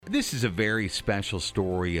This is a very special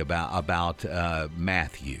story about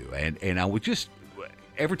Matthew, and I would just,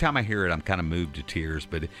 every time I hear it, I'm kind of moved to tears.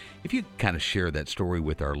 But if you kind of share that story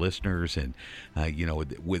with our listeners, and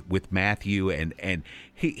with Matthew, and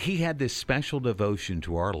he had this special devotion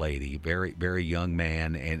to Our Lady, very very young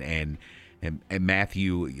man, and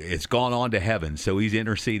Matthew has gone on to heaven, so he's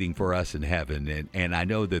interceding for us in heaven. And I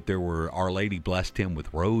know that Our Lady blessed him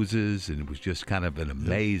with roses, and it was just kind of an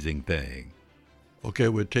amazing thing. Okay,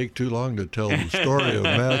 it would take too long to tell the story of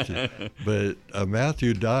Matthew, but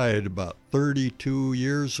Matthew died about 32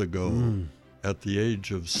 years ago at the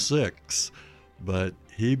age of 6, but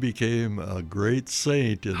he became a great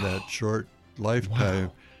saint in that short lifetime,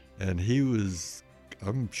 wow. And he was,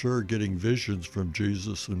 I'm sure, getting visions from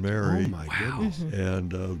Jesus and Mary. Oh, my goodness.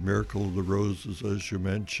 And Miracle of the Roses, as you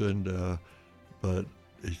mentioned, but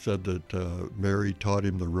he said that Mary taught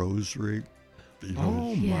him the rosary.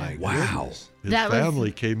 Oh my goodness. His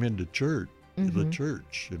family came into church, the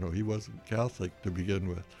church. He wasn't Catholic to begin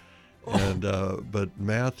with. And but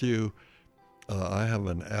Matthew, I have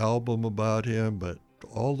an album about him, but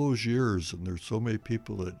all those years, and there's so many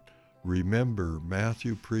people that remember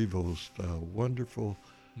Matthew Prevost, a wonderful,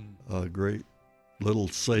 great little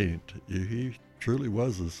saint. He truly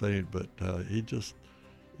was a saint, but he just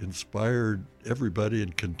inspired everybody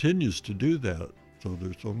and continues to do that. So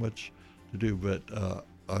there's so much to do, but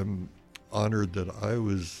I'm honored that I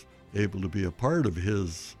was able to be a part of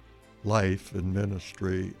his life and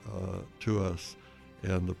ministry to us.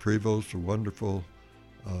 And the Prevosts are a wonderful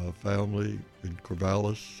family in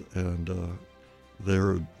Corvallis, and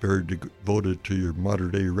they're very devoted to your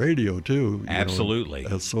modern day radio too. Absolutely,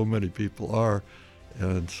 as so many people are.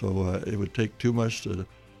 And so it would take too much to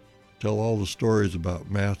tell all the stories about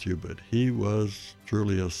Matthew, but he was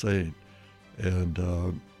truly a saint. And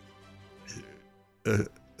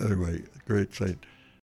anyway, great saint.